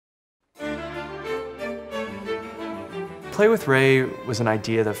Play with Ray was an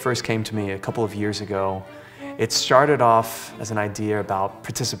idea that first came to me a couple of years ago. It started off as an idea about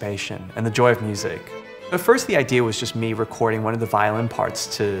participation and the joy of music. At first, the idea was just me recording one of the violin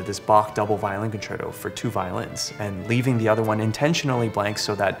parts to this Bach double violin concerto for 2 violins and leaving the other one intentionally blank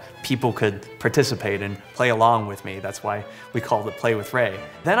so that people could participate and play along with me. That's why we called it Play with Ray.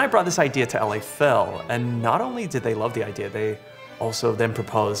 Then I brought this idea to LA Phil, and not only did they love the idea, they also then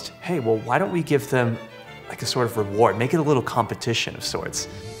proposed, hey, well, why don't we give them like a sort of reward, make it a little competition of sorts.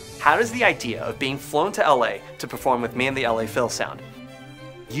 How does the idea of being flown to LA to perform with me and the LA Phil sound?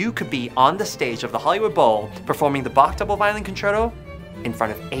 You could be on the stage of the Hollywood Bowl performing the Bach double violin concerto in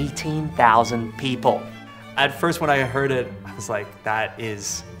front of 18,000 people. At first when I heard it, I was like, that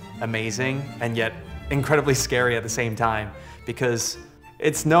is amazing and yet incredibly scary at the same time, because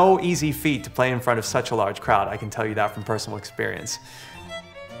it's no easy feat to play in front of such a large crowd. I can tell you that from personal experience.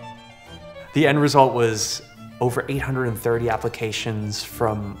 The end result was over 830 applications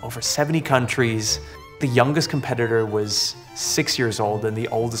from over 70 countries. The youngest competitor was 6 years old and the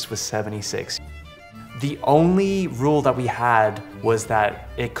oldest was 76. The only rule that we had was that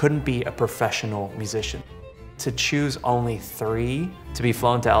it couldn't be a professional musician. To choose only 3 to be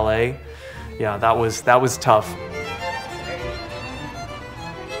flown to LA, yeah, that was tough.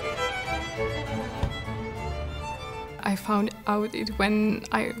 I found out it when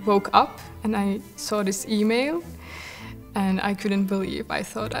I woke up and I saw this email, and I couldn't believe. I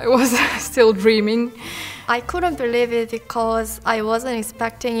thought I was still dreaming. I couldn't believe it because I wasn't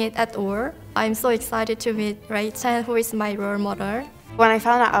expecting it at all. I'm so excited to meet Ray Chen, who is my role model. When I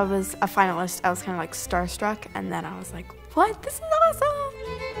found out I was a finalist, I was kind of like starstruck, and then I was like, what? This is awesome!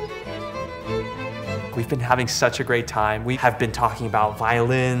 We've been having such a great time. We have been talking about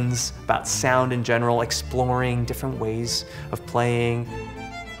violins, about sound in general, exploring different ways of playing.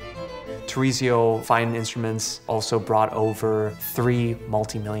 Tarisio Fine Instruments also brought over 3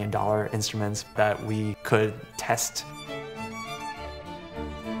 multi-million-dollar instruments that we could test.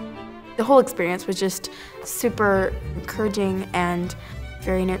 The whole experience was just super encouraging and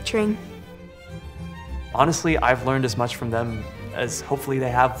very nurturing. Honestly, I've learned as much from them as hopefully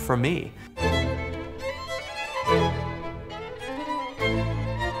they have from me.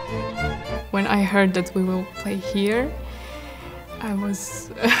 When I heard that we will play here, I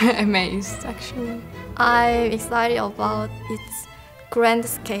was amazed, actually. I'm excited about its grand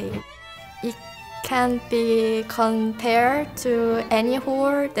scale. It can't be compared to any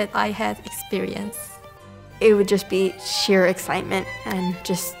hall that I had experienced. It would just be sheer excitement and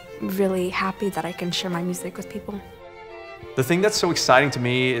just really happy that I can share my music with people. The thing that's so exciting to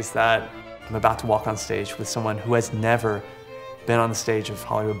me is that I'm about to walk on stage with someone who has never been on the stage of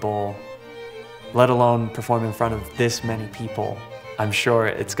Hollywood Bowl, let alone perform in front of this many people. I'm sure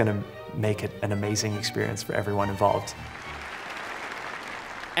it's going to make it an amazing experience for everyone involved.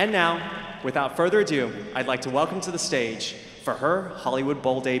 And now, without further ado, I'd like to welcome to the stage, for her Hollywood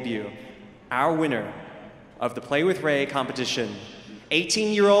Bowl debut, our winner of the Play with Ray competition,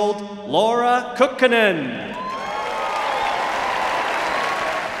 18-year-old Laura Kukkonen.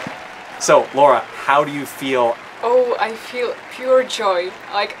 So, Laura, how do you feel? Oh, I feel pure joy.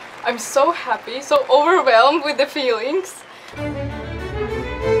 Like, I'm so happy, so overwhelmed with the feelings.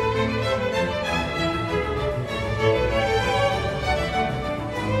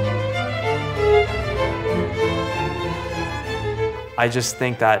 I just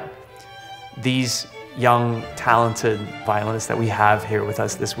think that these young, talented violinists that we have here with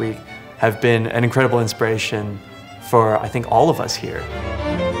us this week have been an incredible inspiration for, I think, all of us here.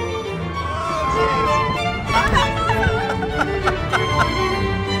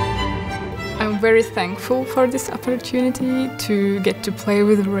 I'm very thankful for this opportunity to get to play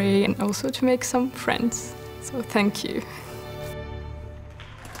with Ray and also to make some friends. So thank you.